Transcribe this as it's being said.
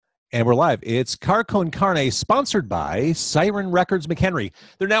And we're live. It's Car Con Carne, sponsored by Siren Records McHenry.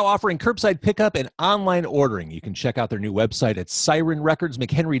 They're now offering curbside pickup and online ordering. You can check out their new website at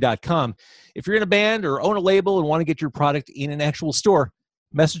sirenrecordsmchenry.com. If you're in a band or own a label and want to get your product in an actual store,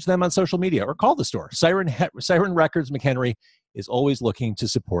 message them on social media or call the store. Siren Records McHenry is always looking to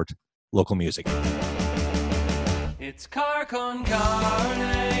support local music. It's Car Con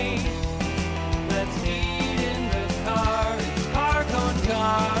Carne. Let's eat in the car. It's Car Con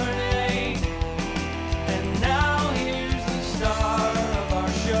Carne. And now here's the star of our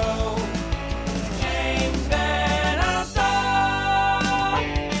show, James Van Alstyne.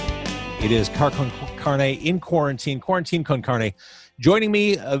 It is Car Con Carne in quarantine con carne. Joining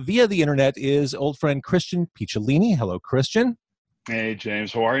me via the internet is old friend Christian Picciolini. Hello, Christian. Hey,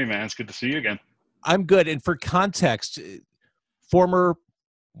 James. How are you, man? It's good to see you again. I'm good. And for context, former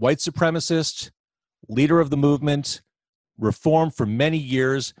white supremacist, leader of the movement, reformed for many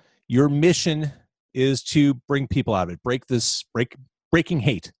years. Your mission is to bring people out of it. Breaking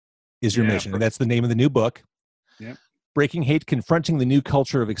Hate is your mission. And that's the name of the new book. Yeah. Breaking Hate, Confronting the New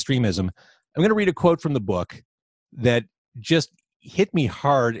Culture of Extremism. I'm going to read a quote from the book that just hit me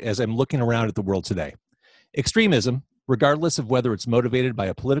hard as I'm looking around at the world today. Extremism, regardless of whether it's motivated by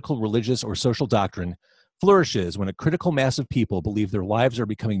a political, religious, or social doctrine, flourishes when a critical mass of people believe their lives are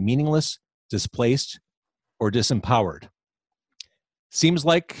becoming meaningless, displaced, or disempowered. Seems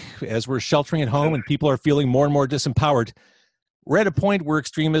like, as we're sheltering at home and people are feeling more and more disempowered, we're at a point where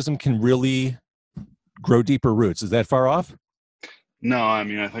extremism can really grow deeper roots. Is that far off? No, I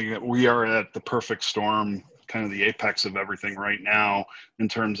mean, I think that we are at the perfect storm, kind of the apex of everything right now in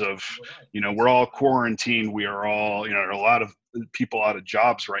terms of, we're all quarantined. We are all, there are a lot of people out of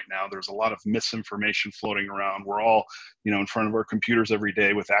jobs right now. There's a lot of misinformation floating around. We're all, in front of our computers every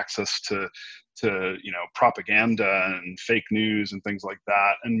day with access to propaganda and fake news and things like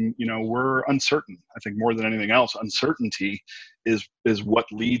that. And, we're uncertain. I think more than anything else, uncertainty is what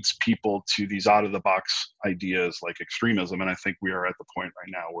leads people to these out of the box ideas like extremism. And I think we are at the point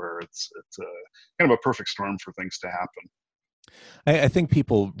right now where it's kind of a perfect storm for things to happen. I think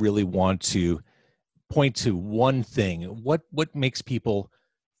people really want to point to one thing. What makes people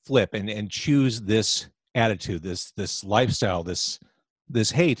flip and choose this attitude, this lifestyle, this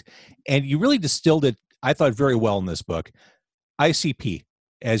hate? And you really distilled it, I thought, very well in this book. ICP,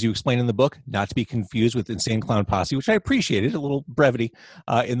 as you explain in the book, not to be confused with Insane Clown Posse, which I appreciated, a little brevity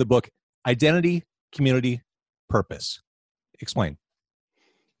in the book. Identity, community, purpose. Explain.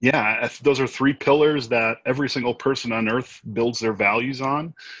 Yeah, those are three pillars that every single person on earth builds their values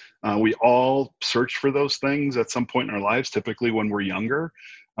on. We all search for those things at some point in our lives, typically when we're younger.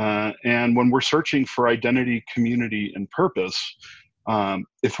 And when we're searching for identity, community, and purpose,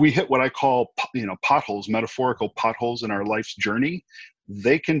 if we hit what I call, potholes, metaphorical potholes in our life's journey,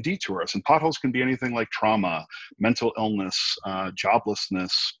 they can detour us. And potholes can be anything like trauma, mental illness,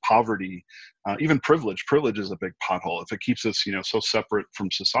 joblessness, poverty, even privilege. Privilege is a big pothole. If it keeps us, so separate from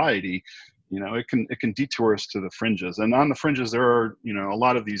society, it can detour us to the fringes. And on the fringes, there are, a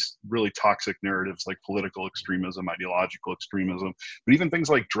lot of these really toxic narratives like political extremism, ideological extremism, but even things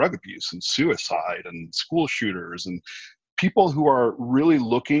like drug abuse and suicide and school shooters and people who are really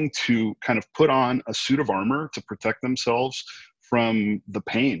looking to kind of put on a suit of armor to protect themselves from the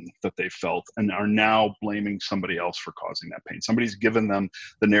pain that they felt and are now blaming somebody else for causing that pain. Somebody's given them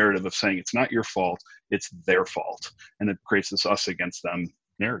the narrative of saying it's not your fault, it's their fault. And it creates this us against them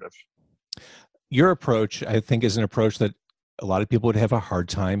narrative. Your approach, I think, is an approach that a lot of people would have a hard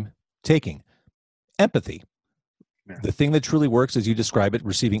time taking. Empathy. Yeah. The thing that truly works, as you describe it,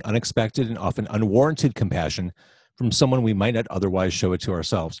 receiving unexpected and often unwarranted compassion from someone we might not otherwise show it to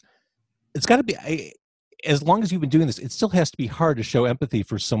ourselves. It's got to be, as long as you've been doing this, it still has to be hard to show empathy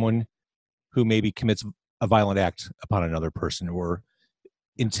for someone who maybe commits a violent act upon another person or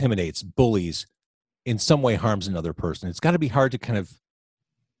intimidates, bullies, in some way harms another person. It's got to be hard to kind of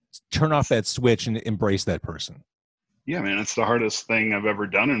turn off that switch and embrace that person. Yeah, man, it's the hardest thing I've ever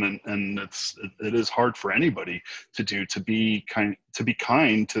done, and it is hard for anybody to do, to be kind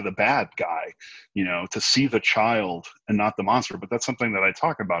to the bad guy, to see the child and not the monster. But that's something that I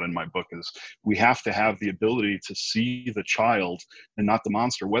talk about in my book, is we have to have the ability to see the child and not the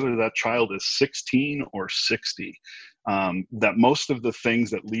monster, whether that child is 16 or 60. That most of the things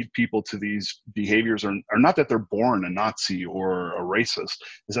that lead people to these behaviors are not that they're born a Nazi or a racist,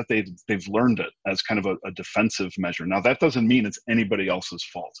 is that they've learned it as kind of a defensive measure. Now, that doesn't mean it's anybody else's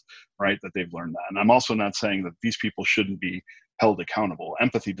fault, right, that they've learned that. And I'm also not saying that these people shouldn't be held accountable.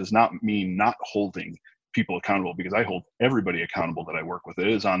 Empathy does not mean not holding people accountable, because I hold everybody accountable that I work with. It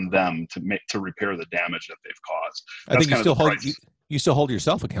is on them to repair the damage that they've caused. I think You still hold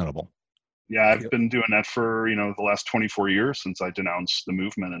yourself accountable. Yeah, I've been doing that for, the last 24 years since I denounced the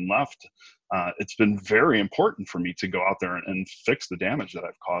movement and left. It's been very important for me to go out there and fix the damage that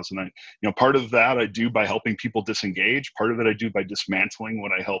I've caused. And part of that I do by helping people disengage. Part of it I do by dismantling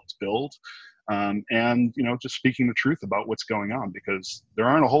what I helped build. And just speaking the truth about what's going on, because there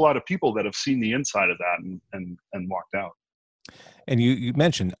aren't a whole lot of people that have seen the inside of that and walked out. And you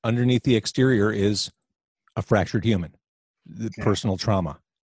mentioned underneath the exterior is a fractured human, the personal trauma,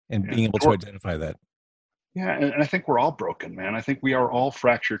 and being able to identify that. Yeah, and I think we're all broken, man. I think we are all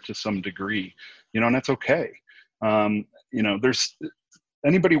fractured to some degree, and that's okay. There's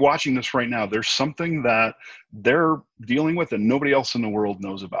anybody watching this right now, there's something that they're dealing with that nobody else in the world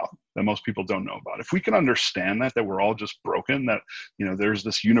knows about, that most people don't know about. If we can understand that we're all just broken, that, there's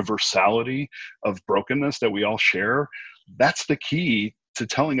this universality of brokenness that we all share, that's the key to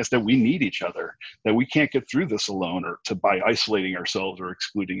telling us that we need each other, that we can't get through this alone or by isolating ourselves or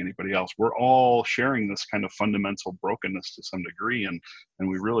excluding anybody else. We're all sharing this kind of fundamental brokenness to some degree, and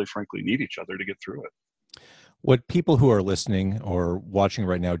we really, frankly, need each other to get through it. What people who are listening or watching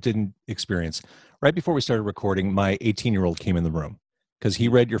right now didn't experience, right before we started recording, my 18-year-old came in the room because he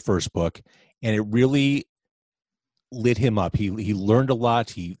read your first book, and it really lit him up. He learned a lot.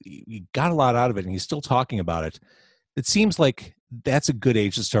 He got a lot out of it, and he's still talking about it. It seems like that's a good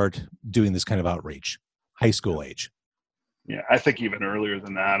age to start doing this kind of outreach, high school age. Yeah, I think even earlier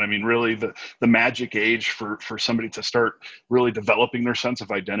than that. I mean, really the magic age for somebody to start really developing their sense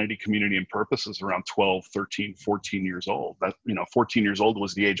of identity, community, and purpose is around 12, 13, 14 years old. That, 14 years old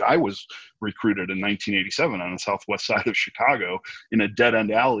was the age I was recruited in 1987 on the southwest side of Chicago in a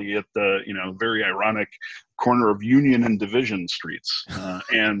dead-end alley at the, very ironic corner of Union and Division Streets.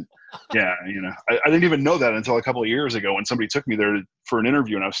 And yeah, I didn't even know that until a couple of years ago when somebody took me there for an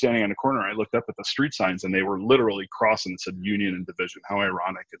interview, and I was standing on the corner. I looked up at the street signs, and they were literally crossing and said Union and Division. How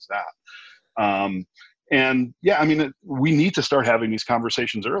ironic is that? And yeah, I mean, we need to start having these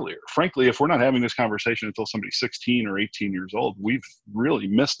conversations earlier. Frankly, if we're not having this conversation until somebody's 16 or 18 years old, we've really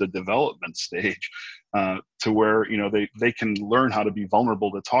missed the development stage to where, they can learn how to be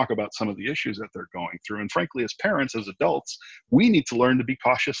vulnerable to talk about some of the issues that they're going through. And frankly, as parents, as adults, we need to learn to be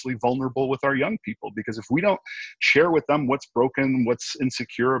cautiously vulnerable with our young people, because if we don't share with them what's broken, what's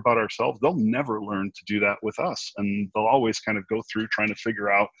insecure about ourselves, they'll never learn to do that with us. And they'll always kind of go through trying to figure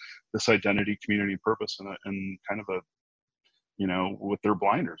out this identity, community, purpose, and kind of with their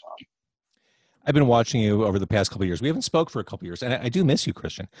blinders on. I've been watching you over the past couple of years. We haven't spoke for a couple of years, and I do miss you,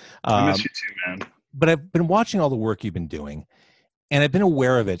 Christian. I miss you too, man. But I've been watching all the work you've been doing, and I've been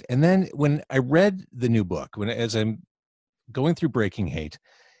aware of it. And then when I read the new book, as I'm going through Breaking Hate,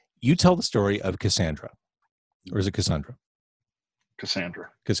 you tell the story of Cassandra. Or is it Cassandra? Cassandra.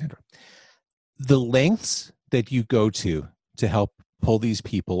 The lengths that you go to help pull these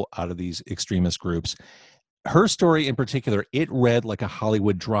people out of these extremist groups. Her story in particular, it read like a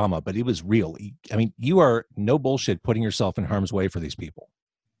Hollywood drama, but it was real. I mean, you are no bullshit putting yourself in harm's way for these people.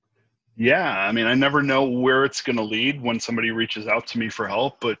 Yeah, I mean, I never know where it's going to lead when somebody reaches out to me for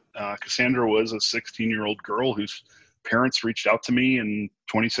help, but Cassandra was a 16-year-old girl whose parents reached out to me in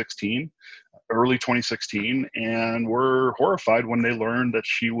early 2016, and were horrified when they learned that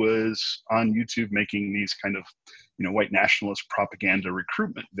she was on YouTube making these kind of, white nationalist propaganda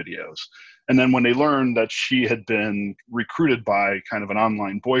recruitment videos. And then when they learned that she had been recruited by kind of an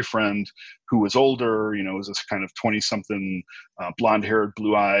online boyfriend who was older, was this kind of 20-something, blonde-haired,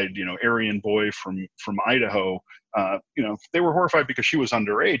 blue-eyed, Aryan boy from Idaho, they were horrified because she was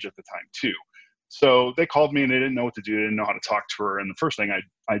underage at the time too. So they called me and they didn't know what to do. They didn't know how to talk to her. And the first thing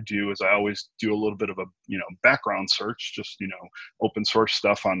I do is I always do a little bit of a, background search, just, open source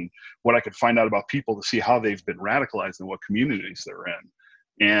stuff on what I could find out about people to see how they've been radicalized and what communities they're in.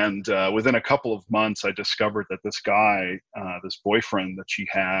 And within a couple of months, I discovered that this guy, this boyfriend that she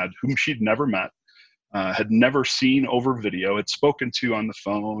had, whom she'd never met, had never seen over video, had spoken to on the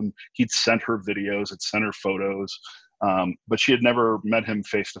phone. He'd sent her videos, had sent her photos, but she had never met him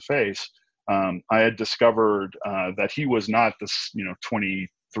face to face. I had discovered that he was not this,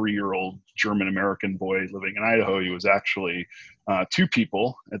 23-year-old German-American boy living in Idaho. He was actually two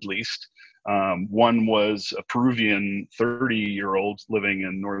people, at least. One was a Peruvian 30-year-old living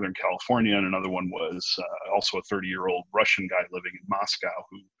in Northern California, and another one was also a 30-year-old Russian guy living in Moscow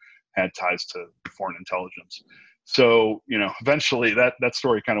who had ties to foreign intelligence. So, eventually that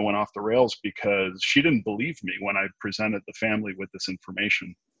story kind of went off the rails because she didn't believe me when I presented the family with this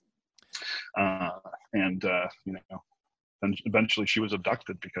information. Then eventually she was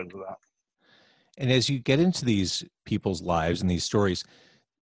abducted because of that. And as you get into these people's lives and these stories,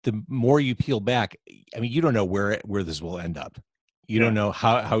 the more you peel back, I mean, you don't know where this will end up. You don't know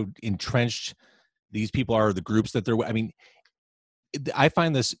how entrenched these people are, the groups that they're. I mean, I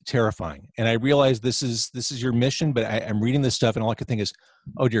find this terrifying, and I realize this is your mission. But I'm reading this stuff, and all I can think is,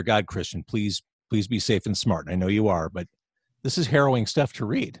 "Oh dear God, Christian, please be safe and smart." And I know you are, but this is harrowing stuff to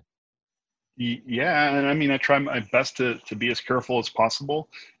read. Yeah, and I mean, I try my best to be as careful as possible.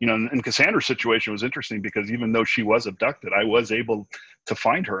 You know, and Cassandra's situation was interesting because even though she was abducted, I was able to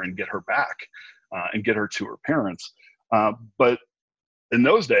find her and get her back, and get her to her parents. But in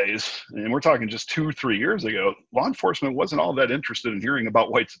those days, and we're talking just 2-3 years ago, law enforcement wasn't all that interested in hearing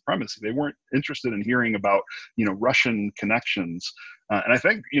about white supremacy. They weren't interested in hearing about, Russian connections. And I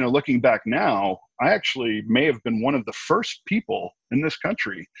think, looking back now, I actually may have been one of the first people in this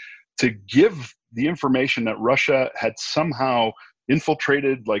country to give the information that Russia had somehow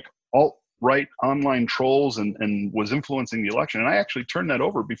infiltrated like alt-right online trolls and was influencing the election. And I actually turned that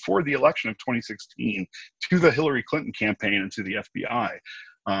over before the election of 2016 to the Hillary Clinton campaign and to the FBI.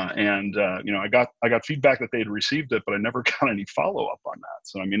 I got feedback that they had received it, but I never got any follow-up on that.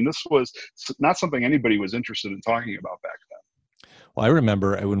 So, I mean, this was not something anybody was interested in talking about back then. Well, I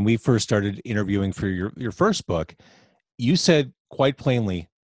remember when we first started interviewing for your first book, you said quite plainly,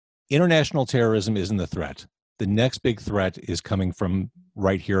 international terrorism isn't the threat. The next big threat is coming from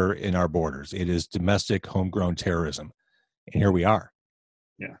right here in our borders. It is domestic, homegrown terrorism. And here we are.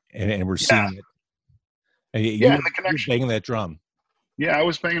 Yeah. And we're seeing it. And and the connection. You're banging that drum. Yeah, I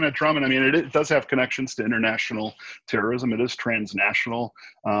was banging that drum. And I mean, it does have connections to international terrorism. It is transnational.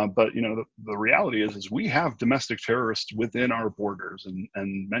 But, the reality is we have domestic terrorists within our borders,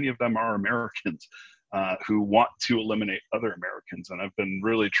 and many of them are Americans. Who want to eliminate other Americans. And I've been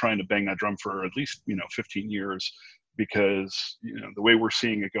really trying to bang that drum for at least, 15 years, because, the way we're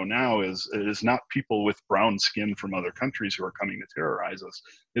seeing it go now is it is not people with brown skin from other countries who are coming to terrorize us.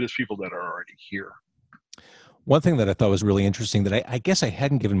 It is people that are already here. One thing that I thought was really interesting that I guess I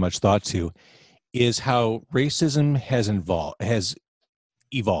hadn't given much thought to is how racism has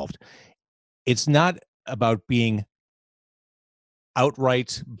evolved. It's not about being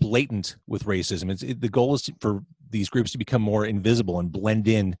outright blatant with racism. The goal is for these groups to become more invisible and blend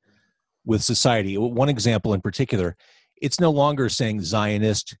in with society. One example in particular, it's no longer saying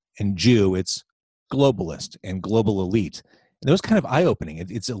Zionist and Jew, it's globalist and global elite. And that was kind of eye-opening.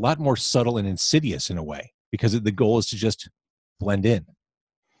 It's a lot more subtle and insidious in a way, because the goal is to just blend in.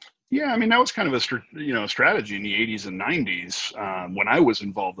 Yeah, I mean, that was kind of a strategy in the 80s and 90s when I was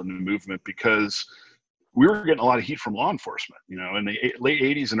involved in the movement, because we were getting a lot of heat from law enforcement. In the late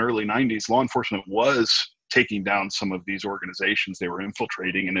 80s and early 90s, law enforcement was taking down some of these organizations they were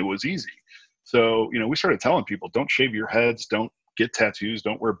infiltrating, and it was easy. So, we started telling people, don't shave your heads, don't get tattoos,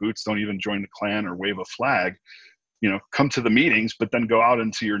 don't wear boots, don't even join the Klan or wave a flag. Come to the meetings, but then go out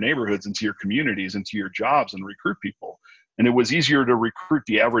into your neighborhoods, into your communities, into your jobs, and recruit people. And it was easier to recruit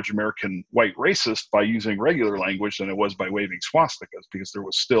the average American white racist by using regular language than it was by waving swastikas, because there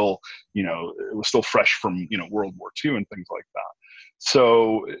was still, it was still fresh from, World War II and things like that.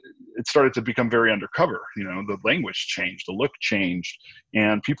 So it started to become very undercover. The language changed, the look changed,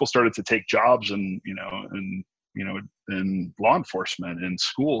 and people started to take jobs in law enforcement, in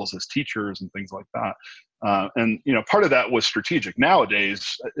schools as teachers and things like that. Part of that was strategic.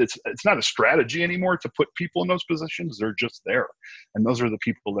 Nowadays, it's not a strategy anymore to put people in those positions. They're just there. And those are the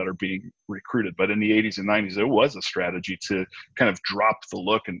people that are being recruited. But in the 80s and 90s, it was a strategy to kind of drop the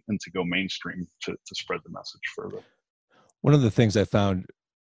look and to go mainstream to spread the message further. One of the things I found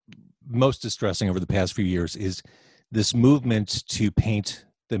most distressing over the past few years is this movement to paint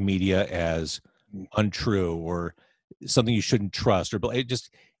the media as untrue or something you shouldn't trust, or just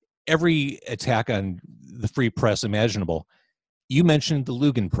every attack on the free press imaginable. You mentioned the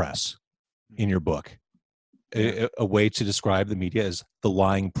Lügenpresse in your book, a way to describe the media as the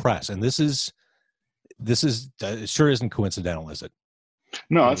lying press. And this is sure isn't coincidental, is it?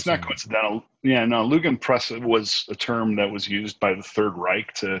 No, it's not coincidental. Yeah, no, Lügenpresse was a term that was used by the Third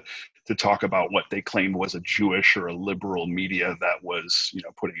Reich to talk about what they claimed was a Jewish or a liberal media that was,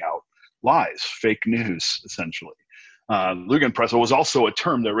 putting out lies, fake news, essentially. Lügenpresse was also a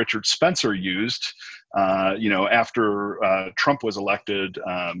term that Richard Spencer used, after Trump was elected,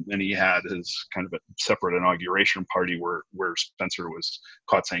 and he had his kind of a separate inauguration party where Spencer was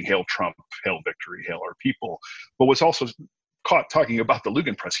caught saying, "Hail Trump, hail victory, hail our people," but was also caught talking about the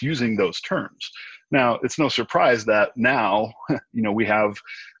Lügenpresse using those terms. Now, it's no surprise that now, we have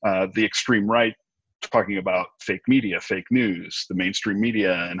the extreme right talking about fake media, fake news, the mainstream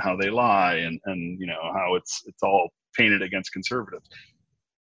media and how they lie, and how it's all painted against conservatives.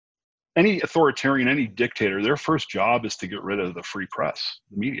 any authoritarian, any dictator, their first job is to get rid of the free press,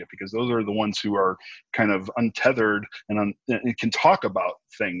 the media, because those are the ones who are kind of untethered and can talk about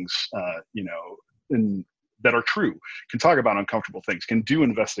things, that are true, can talk about uncomfortable things, can do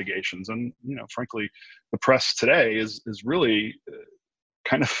investigations. And, frankly, the press today is really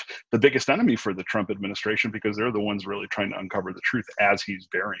kind of the biggest enemy for the Trump administration, because they're the ones really trying to uncover the truth as he's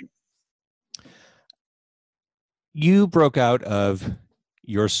burying. You broke out of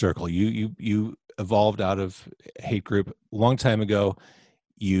your circle. You evolved out of hate group a long time ago.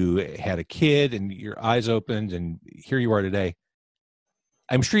 You had a kid and your eyes opened, and here you are today.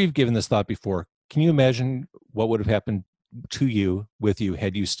 I'm sure you've given this thought before. Can you imagine what would have happened to you, with you,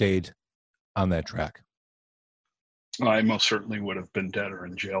 had you stayed on that track? I most certainly would have been dead or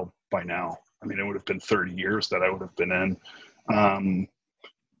in jail by now. I mean, it would have been 30 years that I would have been in.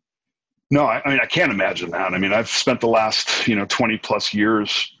 No, I mean, I can't imagine that. I mean, I've spent the last, 20 plus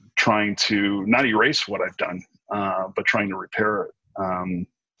years trying to not erase what I've done, but trying to repair it.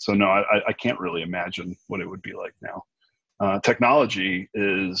 So no, I can't really imagine what it would be like now. Technology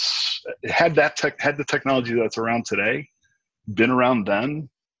had the technology that's around today been around then,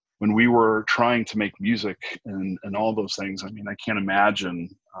 when we were trying to make music and all those things. I mean, I can't imagine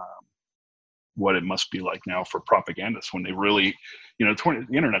what it must be like now for propagandists, when they really, the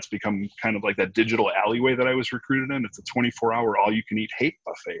internet's become kind of like that digital alleyway that I was recruited in. It's a 24-hour all-you-can-eat hate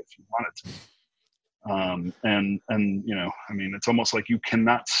buffet if you want it to. And I mean, it's almost like you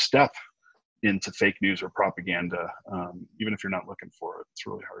cannot step into fake news or propaganda, even if you're not looking for it. It's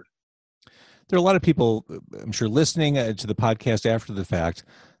really hard. There are a lot of people, I'm sure, listening to the podcast after the fact.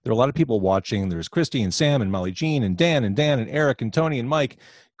 There are a lot of people watching. There's Christy and Sam and Molly Jean and Dan and Eric and Tony and Mike,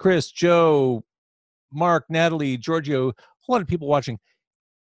 Chris, Joe, Mark, Natalie, Giorgio, a whole lot of people watching.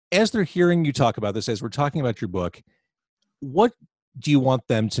 As they're hearing you talk about this, as we're talking about your book, what do you want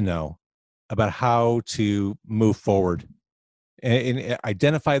them to know about how to move forward and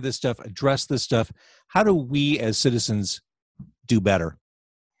identify this stuff, address this stuff? How do we as citizens do better?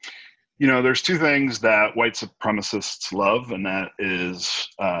 There's two things that white supremacists love, and that is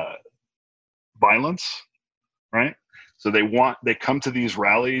violence, right? So they come to these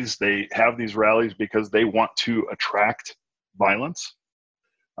rallies, they have these rallies because they want to attract violence.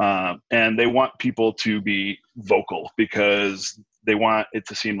 And they want people to be vocal because they want it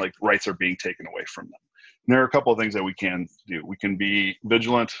to seem like rights are being taken away from them. And there are a couple of things that we can do. We can be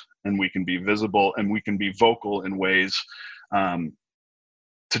vigilant, and we can be visible, and we can be vocal in ways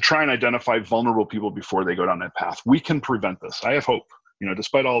to try and identify vulnerable people before they go down that path. We can prevent this. I have hope.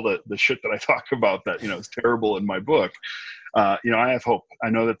 Despite all the shit that I talk about that, is terrible in my book, I have hope. I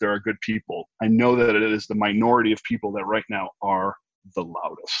know that there are good people. I know that it is the minority of people that right now are the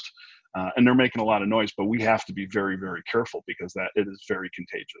loudest. And they're making a lot of noise, but we have to be very, very careful, because it is very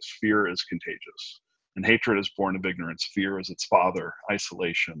contagious. Fear is contagious. And hatred is born of ignorance. Fear is its father.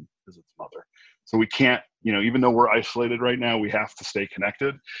 Isolation is its mother. So we can't, even though we're isolated right now, we have to stay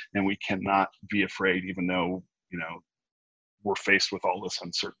connected, and we cannot be afraid, even though, we're faced with all this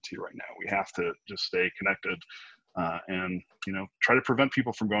uncertainty right now. We have to just stay connected and, try to prevent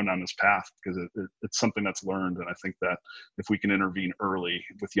people from going down this path, because it's something that's learned. And I think that if we can intervene early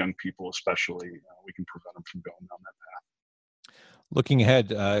with young people, especially, we can prevent them from going down that path. Looking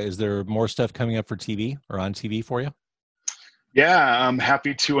ahead, is there more stuff coming up for TV or on TV for you? Yeah, I'm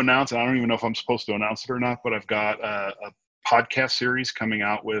happy to announce, and I don't even know if I'm supposed to announce it or not, but I've got a podcast series coming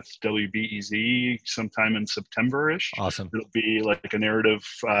out with WBEZ sometime in September-ish. Awesome. It'll be like a narrative,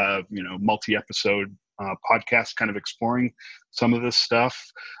 multi-episode podcast kind of exploring some of this stuff.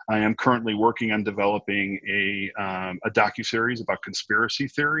 I am currently working on developing a docuseries about conspiracy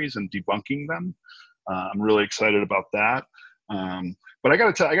theories and debunking them. I'm really excited about that. But I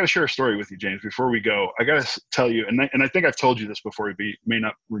got to share a story with you, James, before we go. I got to tell you, and I think I've told you this before, you may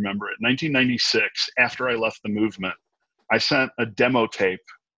not remember it. 1996, after I left the movement, I sent a demo tape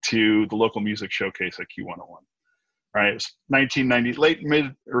to the local music showcase at Q101. Right, it was late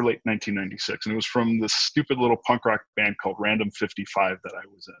 1996, and it was from this stupid little punk rock band called Random 55 that I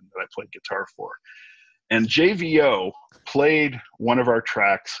was in, that I played guitar for. And JVO played one of our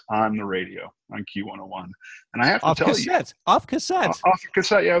tracks on the radio on Q101. And I have to tell you, off cassette. Off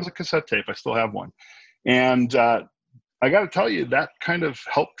cassette, yeah, it was a cassette tape. I still have one. And I got to tell you, that kind of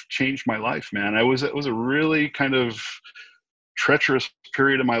helped change my life, man. It was a really kind of treacherous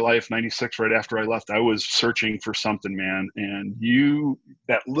period of my life, 96, right after I left. I was searching for something, man. And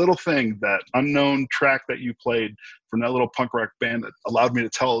that little thing, that unknown track that you played from that little punk rock band that allowed me to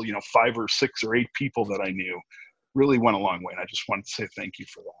tell, 5 or 6 or 8 people that I knew, really went a long way. And I just wanted to say thank you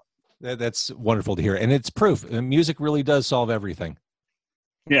for that. That's wonderful to hear. And it's proof. Music really does solve everything.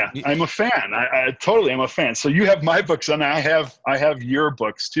 Yeah, I'm a fan. I totally am a fan. So you have my books, and I have your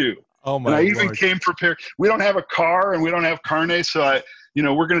books too. Oh And my I even Lord. came prepared. We don't have a car, and we don't have carne, so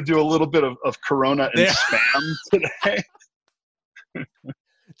we're going to do a little bit of Corona and There. spam today.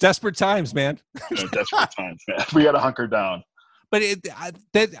 Desperate times, man. Desperate times, man. We got to hunker down. But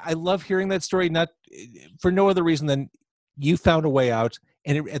I love hearing that story, not for no other reason than you found a way out.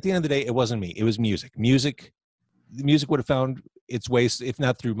 And at the end of the day, it wasn't me. It was music. The music would have found its way, if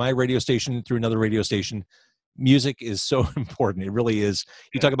not through my radio station, through another radio station. Music is so important. It really is.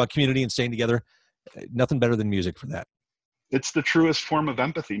 You talk about community and staying together. Nothing better than music for that. It's the truest form of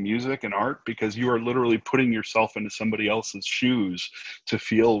empathy, music and art, because you are literally putting yourself into somebody else's shoes to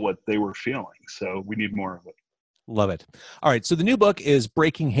feel what they were feeling. So we need more of it. Love it. All right. So the new book is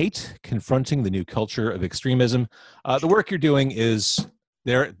Breaking Hate, Confronting the New Culture of Extremism. The work you're doing is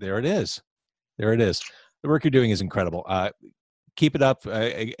there. There it is. There it is. The work you're doing is incredible. Keep it up.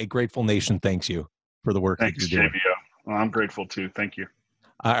 A grateful nation thanks you for the work Thanks, that you're doing. JVO. Well, I'm grateful too. Thank you.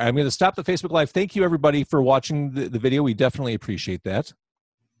 I'm going to stop the Facebook Live. Thank you, everybody, for watching the video. We definitely appreciate that.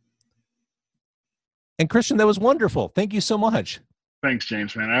 And Christian, that was wonderful. Thank you so much. Thanks,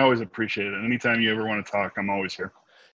 James, man. I always appreciate it. Anytime you ever want to talk, I'm always here.